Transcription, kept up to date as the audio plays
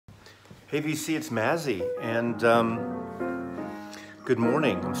Hey VC, it's Mazzy, and good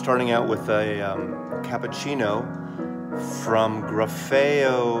morning. I'm starting out with a cappuccino from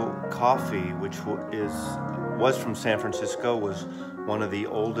Grafeo Coffee, which was from San Francisco, was one of the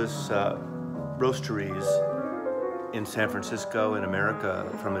oldest roasteries in San Francisco in America,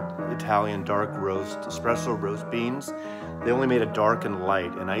 from an Italian dark roast, espresso roast beans. They only made it dark and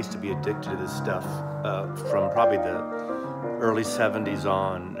light, and I used to be addicted to this stuff from probably the early 70s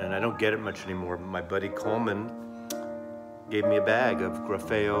on, and I don't get it much anymore. My buddy Coleman gave me a bag of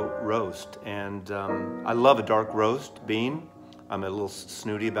Grafeo roast, and I love a dark roast bean. I'm a little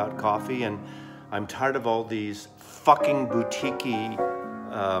snooty about coffee, and I'm tired of all these fucking boutique-y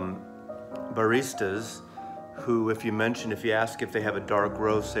baristas who, if you ask if they have a dark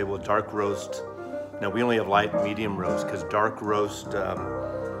roast, say, well, dark roast. Now, we only have light and medium roast because dark roast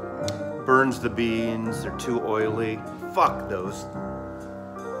burns the beans, they're too oily. Fuck those.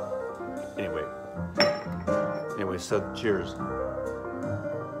 Anyway, so cheers.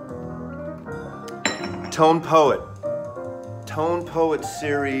 Tone Poet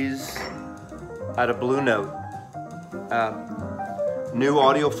series out of Blue Note. New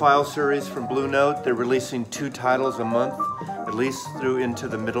audiophile series from Blue Note. They're releasing 2 titles a month, at least through into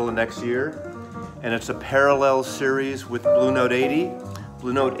the middle of next year. And it's a parallel series with Blue Note 80.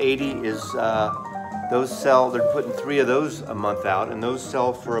 Blue Note 80 is, they're putting 3 of those a month out, and those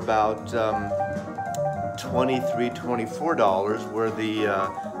sell for about $23, $24, where the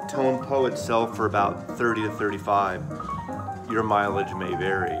Tone Poets sell for about $30 to $35. Your mileage may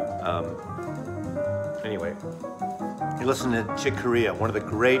vary. Anyway, you listen to Chick Corea, one of the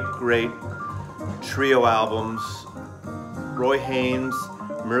great trio albums. Roy Haynes,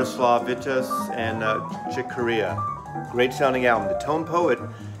 Miroslav Vitas, and Chick Corea. Great sounding album. The Tone Poet,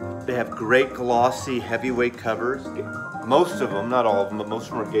 they have great glossy heavyweight covers. Most of them, not all of them, but most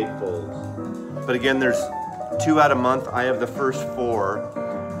of them are gatefolds. But again, there's 2 out a month. I have the first 4,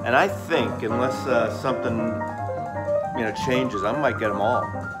 and I think unless something changes, I might get them all.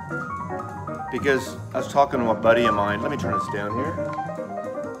 Because I was talking to a buddy of mine. Let me turn this down here.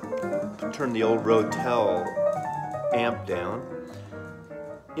 Turn the old Rotel amp down.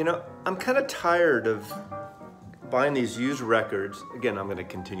 I'm kind of tired of buying these used records. Again, I'm going to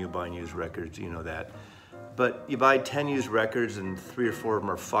continue buying used records, you know that. But you buy 10 used records and 3 or 4 of them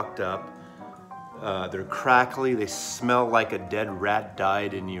are fucked up. They're crackly, they smell like a dead rat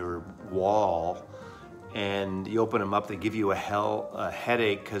died in your wall. And you open them up, they give you a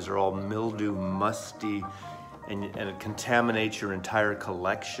headache because they're all mildew, musty, and it contaminates your entire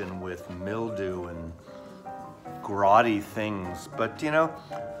collection with mildew and grotty things. But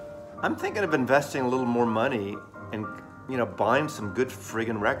I'm thinking of investing a little more money and buying some good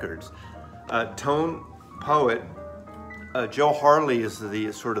friggin' records. Tone Poet, Joe Harley is the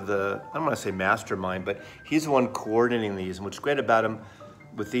I don't want to say mastermind, but he's the one coordinating these. And what's great about him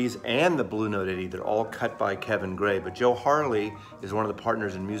with these and the Blue Note 80, they're all cut by Kevin Gray. But Joe Harley is one of the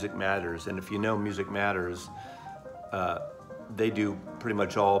partners in Music Matters, and if you know Music Matters, they do pretty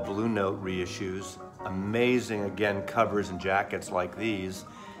much all Blue Note reissues. Amazing, again, covers and jackets like these.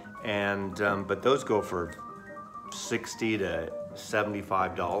 And but those go for $60 to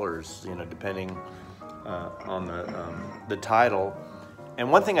 $75, depending on the title. And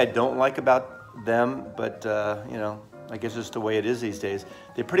one thing I don't like about them, but I guess it's the way it is these days,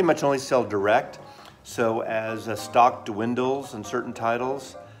 they pretty much only sell direct. So as stock dwindles in certain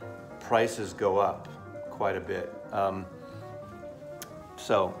titles, prices go up quite a bit.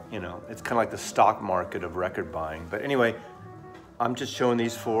 So it's kind of like the stock market of record buying. But anyway, I'm just showing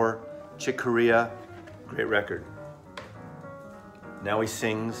these 4. Chick Corea, great record. Now he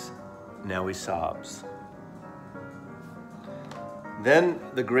sings, now he sobs. Then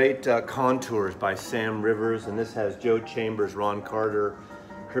the great Contours by Sam Rivers, and this has Joe Chambers, Ron Carter,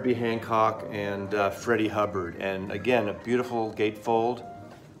 Herbie Hancock, and Freddie Hubbard. And again, a beautiful gatefold,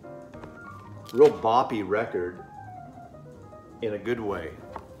 real boppy record in a good way.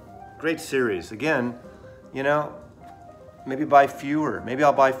 Great series. Again, maybe buy fewer. Maybe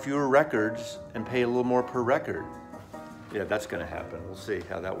I'll buy fewer records and pay a little more per record. Yeah, that's gonna happen. We'll see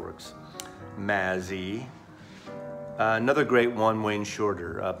how that works. Mazzy. Another great one, Wayne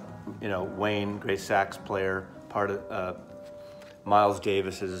Shorter. Wayne, great sax player, part of Miles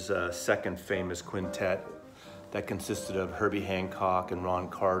Davis's second famous quintet that consisted of Herbie Hancock and Ron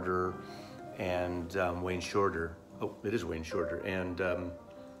Carter and Wayne Shorter. Oh, it is Wayne Shorter. And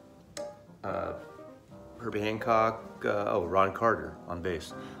Herbie Hancock, Ron Carter on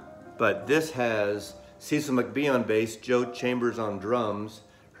bass. But this has Cecil McBee on bass, Joe Chambers on drums,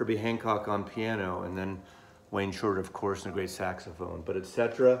 Herbie Hancock on piano, and then Wayne Shorter, of course, and a great saxophone. But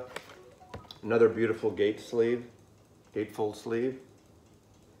etc. Another beautiful gatefold sleeve.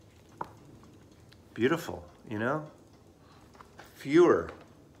 Beautiful, you know? Fewer,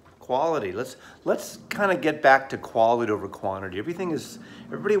 quality. Let's kind of get back to quality over quantity.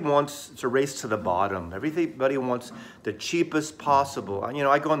 Everybody wants, it's a race to the bottom. Everybody wants the cheapest possible. You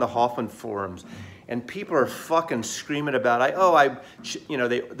know, I go on the Hoffman forums and people are fucking screaming about,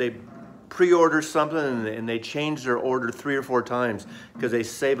 they pre-order something and they change their order 3 or 4 times because they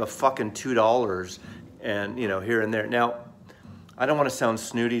save a fucking $2 and, you know, here and there. Now, I don't want to sound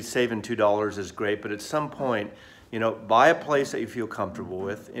snooty, saving $2 is great, but at some point, you know, buy a place that you feel comfortable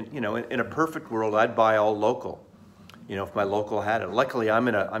with. And, you know, in a perfect world, I'd buy all local, you know, if my local had it. Luckily, I'm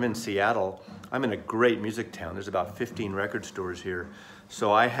in Seattle. I'm in a great music town. There's about 15 record stores here.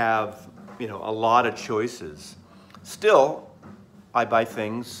 So I have, you know, a lot of choices. Still, I buy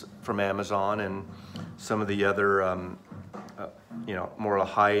things from Amazon and some of the other, you know, more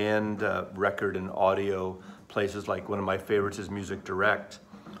high-end record and audio places. Like one of my favorites is Music Direct,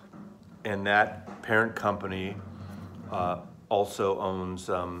 and that parent company also owns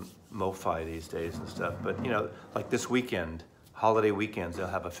MoFi these days and stuff. But you know, like this weekend, holiday weekends, they'll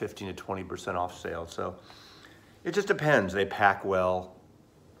have a 15 to 20% off sale. So it just depends. They pack well.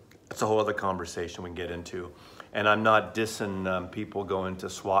 It's a whole other conversation we can get into. And I'm not dissing people going to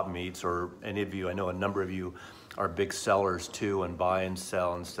swap meets or any of you. I know a number of you are big sellers too and buy and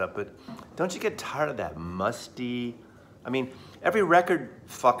sell and stuff, but don't you get tired of that musty? I mean, every record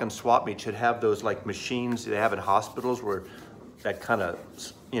fucking swap meet should have those like machines they have in hospitals where that kind of,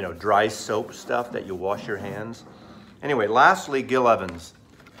 you know, dry soap stuff that you wash your hands. Anyway, lastly, Gil Evans.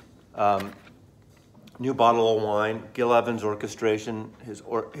 New bottle of wine. Gil Evans orchestration. His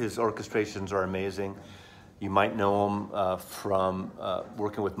orchestrations are amazing. You might know him from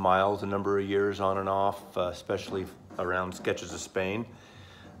working with Miles a number of years on and off, especially around Sketches of Spain.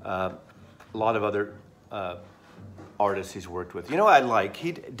 A lot of other artists he's worked with. You know what I like?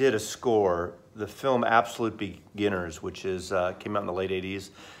 He did a score, the film Absolute Beginners, which is came out in the late 80s.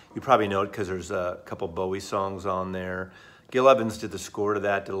 You probably know it because there's a couple Bowie songs on there. Gil Evans did the score to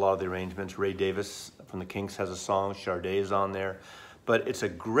that, did a lot of the arrangements. Ray Davis from the Kinks has a song, Sade's on there. But it's a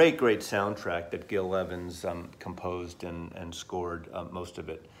great, great soundtrack that Gil Evans composed and scored most of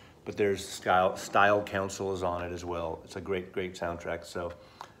it. But there's Style Council is on it as well. It's a great, great soundtrack. So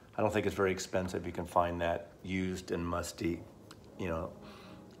I don't think it's very expensive. You can find that used and musty. You know,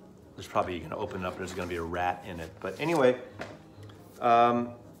 there's probably, you're gonna open it up, there's gonna be a rat in it. But anyway,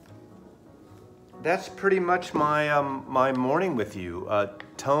 that's pretty much my, my morning with you.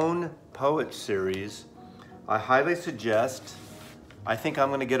 Tone Poet series, I highly suggest. I think I'm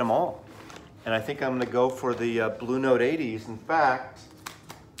gonna get them all. And I think I'm gonna go for the Blue Note 80s. In fact,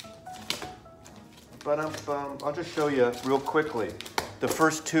 but I'll just show you real quickly. The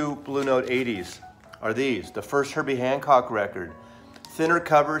first 2 Blue Note 80s are these. The first Herbie Hancock record, thinner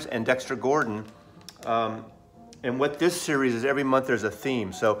covers, and Dexter Gordon. And what this series is, every month there's a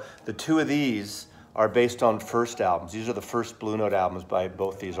theme. So the 2 of these are based on first albums. These are the first Blue Note albums by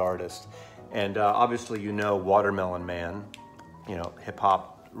both these artists. And obviously you know Watermelon Man, you know, hip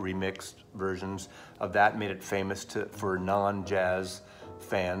hop remixed versions of that made it famous for non-jazz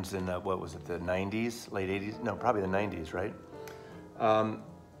fans in what was it, the 90s, late 80s? No, probably the 90s, right?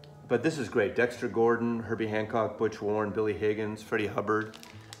 But this is great. Dexter Gordon, Herbie Hancock, Butch Warren, Billy Higgins, Freddie Hubbard.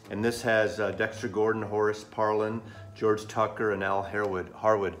 And this has Dexter Gordon, Horace Parlan, George Tucker, and Al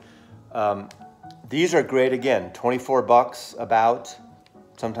Harwood. These are great, again, 24 bucks about,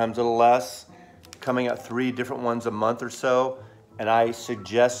 sometimes a little less, coming out 3 different ones a month or so. And I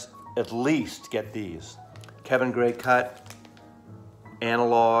suggest at least get these. Kevin Gray cut,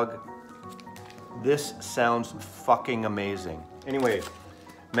 analog. This sounds fucking amazing. Anyway,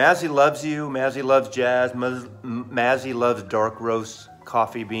 Mazzy loves you, Mazzy loves jazz, Mazzy loves dark roast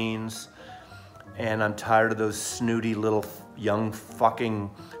coffee beans, and I'm tired of those snooty little young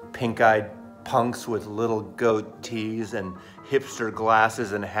fucking pink-eyed punks with little goatees and hipster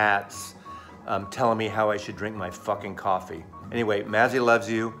glasses and hats telling me how I should drink my fucking coffee. Anyway, Mazzy loves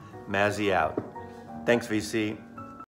you, Mazzy out. Thanks, VC.